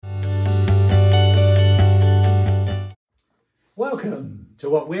Welcome to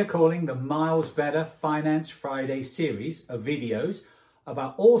what we're calling the Miles Better Finance Friday series of videos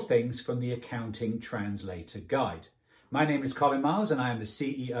about all things from the Accounting Translator Guide. My name is Colin Miles and I am the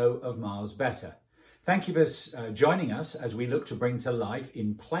CEO of Miles Better. Thank you for joining us as we look to bring to life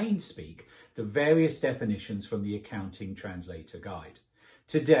in plain speak the various definitions from the Accounting Translator Guide.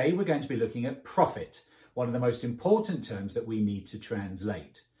 Today we're going to be looking at profit, one of the most important terms that we need to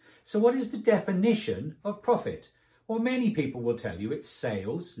translate. So what is the definition of profit? Well, many people will tell you it's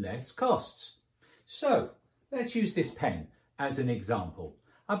sales less costs. So let's use this pen as an example.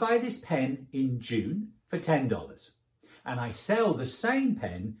 I buy this pen in June for $10 and I sell the same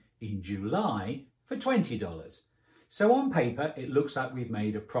pen in July for $20. So on paper, it looks like we've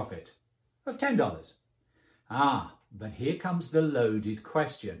made a profit of $10. But here comes the loaded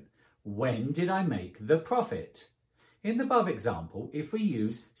question. When did I make the profit? In the above example, if we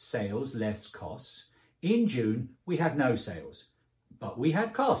use sales less costs, in June, we had no sales, but we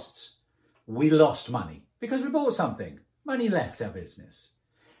had costs. We lost money because we bought something. Money left our business.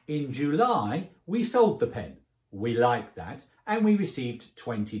 In July, we sold the pen. We liked that, and we received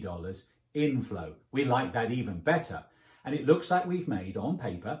 $20 inflow. We like that even better. And it looks like we've made, on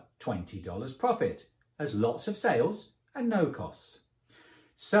paper, $20 profit. There's lots of sales and no costs.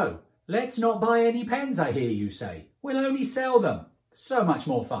 So, let's not buy any pens, I hear you say. We'll only sell them. So much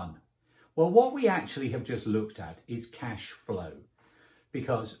more fun. Well, what we actually have just looked at is cash flow,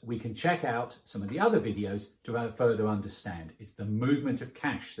 because we can check out some of the other videos to further understand. It's the movement of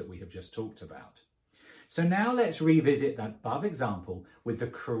cash that we have just talked about. So now let's revisit that above example with the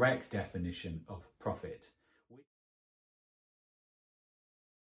correct definition of profit,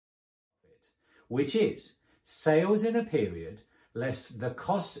 which is sales in a period less the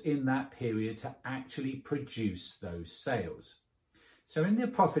costs in that period to actually produce those sales. So in the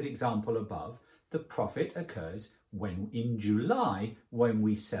profit example above, the profit occurs in July when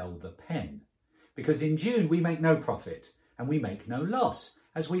we sell the pen. Because in June we make no profit and we make no loss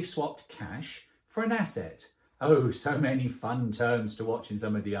as we've swapped cash for an asset. Oh, so many fun terms to watch in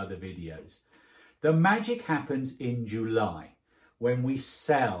some of the other videos. The magic happens in July when we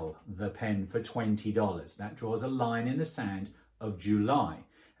sell the pen for $20. That draws a line in the sand of July.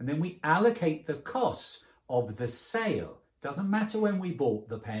 And then we allocate the costs of the sale. Doesn't matter when we bought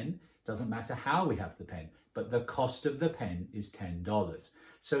the pen, doesn't matter how we have the pen, but the cost of the pen is $10.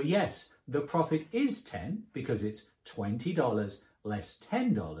 So yes, the profit is 10 because it's $20 less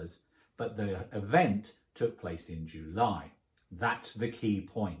 $10, but the event took place in July. That's the key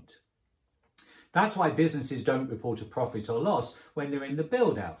point. That's why businesses don't report a profit or loss when they're in the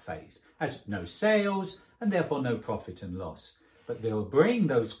build-out phase, as no sales and therefore no profit and loss. But they'll bring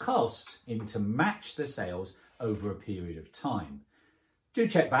those costs in to match the sales over a period of time. Do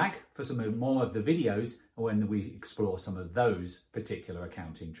check back for some more of the videos when we explore some of those particular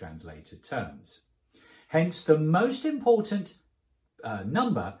accounting translated terms. Hence, the most important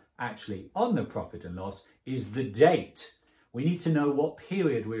number actually on the profit and loss is the date. We need to know what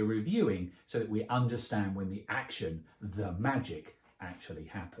period we're reviewing so that we understand when the action, the magic, actually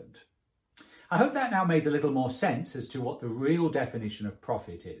happened. I hope that now makes a little more sense as to what the real definition of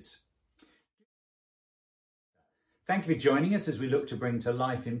profit is. Thank you for joining us as we look to bring to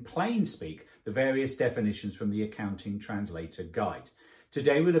life in plain speak the various definitions from the Accounting Translator Guide.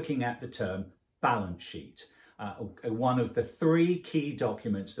 Today we're looking at the term balance sheet, one of the three key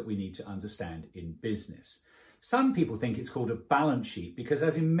documents that we need to understand in business. Some people think it's called a balance sheet because,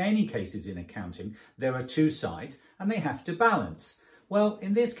 as in many cases in accounting, there are two sides and they have to balance. Well,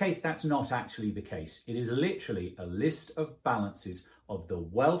 in this case, that's not actually the case. It is literally a list of balances of the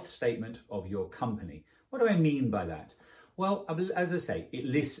wealth statement of your company. What do I mean by that? Well, as I say, it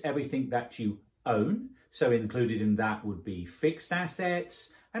lists everything that you own. So included in that would be fixed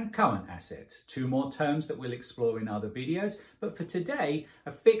assets and current assets. Two more terms that we'll explore in other videos. But for today,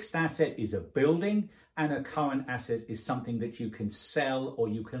 a fixed asset is a building and a current asset is something that you can sell or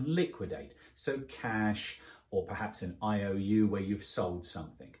you can liquidate. So cash or perhaps an IOU where you've sold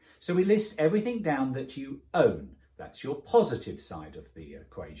something. So we list everything down that you own. That's your positive side of the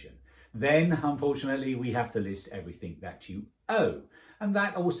equation. Then, unfortunately, we have to list everything that you owe. And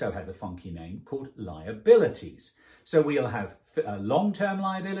that also has a funky name called liabilities. So we'll have long-term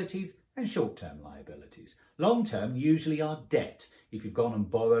liabilities and short-term liabilities. Long-term usually are debt. If you've gone and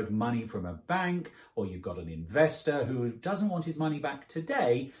borrowed money from a bank or you've got an investor who doesn't want his money back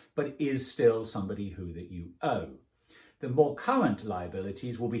today, but is still somebody that you owe. The more current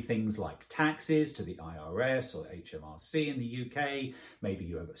liabilities will be things like taxes to the IRS or HMRC in the UK. Maybe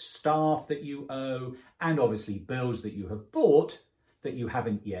you have a staff that you owe, and obviously bills that you have bought that you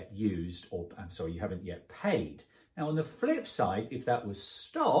haven't yet used, or you haven't yet paid. Now on the flip side, if that was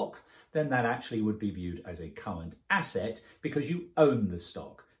stock, then that actually would be viewed as a current asset because you own the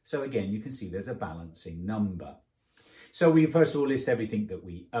stock. So again, you can see there's a balancing number. So we first of all list everything that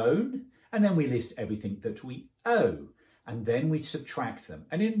we own, and then we list everything that we owe, and then we subtract them.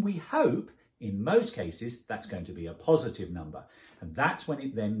 And then we hope, in most cases, that's going to be a positive number. And that's when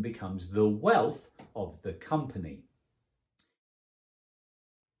it then becomes the wealth of the company.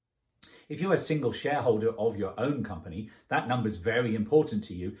 If you're a single shareholder of your own company, that number is very important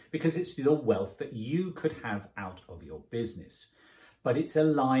to you because it's the wealth that you could have out of your business. But it's a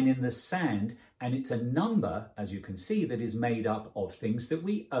line in the sand, and it's a number, as you can see, that is made up of things that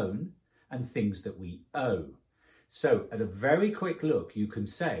we own and things that we owe. So at a very quick look, you can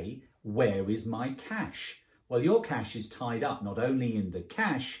say, where is my cash? Well, your cash is tied up not only in the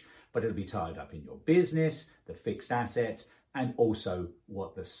cash, but it'll be tied up in your business, the fixed assets, and also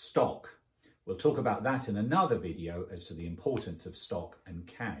the stock. We'll talk about that in another video as to the importance of stock and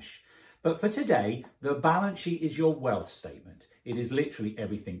cash. But for today, the balance sheet is your wealth statement. It is literally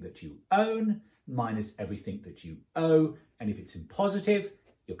everything that you own minus everything that you owe. And if it's in positive,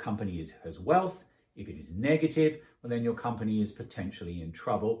 your company has wealth. If it is negative, well, then your company is potentially in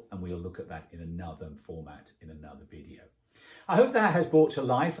trouble. And we'll look at that in another format in another video. I hope that has brought to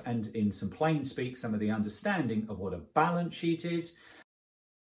life and in some plain speak some of the understanding of what a balance sheet is.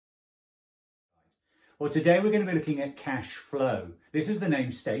 Well, today we're going to be looking at cash flow. This, as the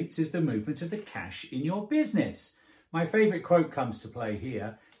name states, is the movement of the cash in your business. My favourite quote comes to play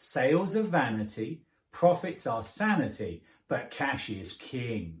here. Sales are vanity, profits are sanity, but cash is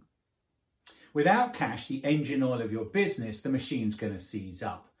king. Without cash, the engine oil of your business, the machine's going to seize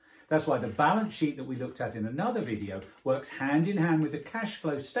up. That's why the balance sheet that we looked at in another video works hand in hand with the cash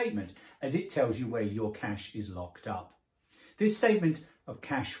flow statement, as it tells you where your cash is locked up. This statement of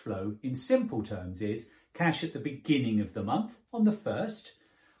cash flow in simple terms is cash at the beginning of the month on the 1st.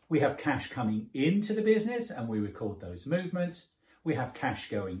 We have cash coming into the business and we record those movements. We have cash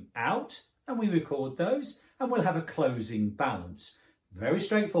going out and we record those, and we'll have a closing balance. Very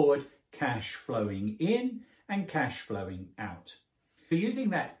straightforward, cash flowing in and cash flowing out. So using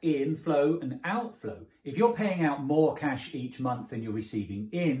that inflow and outflow, if you're paying out more cash each month than you're receiving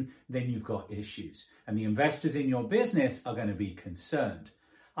in, then you've got issues. And the investors in your business are going to be concerned.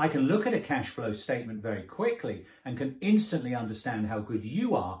 I can look at a cash flow statement very quickly and can instantly understand how good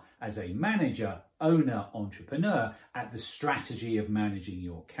you are as a manager, owner, entrepreneur at the strategy of managing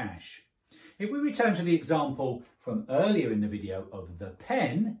your cash. If we return to the example from earlier in the video of the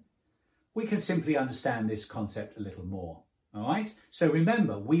pen, we can simply understand this concept a little more. All right, so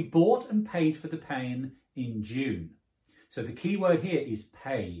remember, we bought and paid for the pen in June. So the key word here is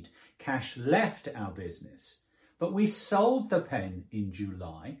paid. Cash left our business, but we sold the pen in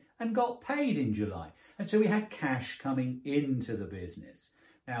July and got paid in July. And so we had cash coming into the business.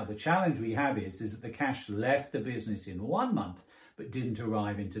 Now, the challenge we have is that the cash left the business in 1 month, but didn't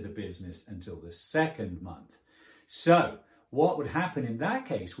arrive into the business until the 2nd month. So what would happen in that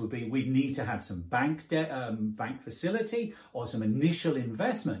case would be we'd need to have some bank facility or some initial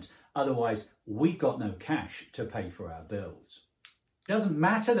investment. Otherwise, we've got no cash to pay for our bills. It doesn't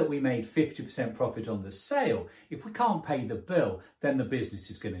matter that we made 50% profit on the sale. If we can't pay the bill, then the business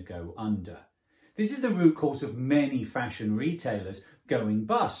is going to go under. This is the root cause of many fashion retailers going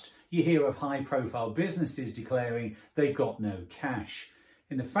bust. You hear of high-profile businesses declaring they've got no cash.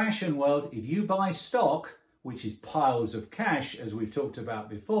 In the fashion world, if you buy stock, which is piles of cash, as we've talked about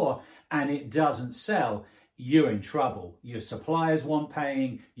before, and it doesn't sell, you're in trouble. Your suppliers want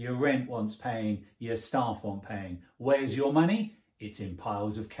paying, your rent wants paying, your staff want paying. Where's your money? It's in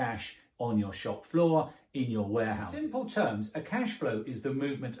piles of cash on your shop floor, in your warehouse. In simple terms, a cash flow is the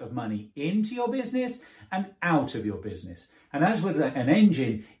movement of money into your business and out of your business. And as with an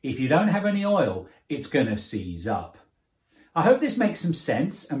engine, if you don't have any oil, it's going to seize up. I hope this makes some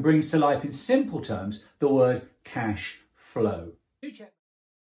sense and brings to life in simple terms the word cash flow. Do check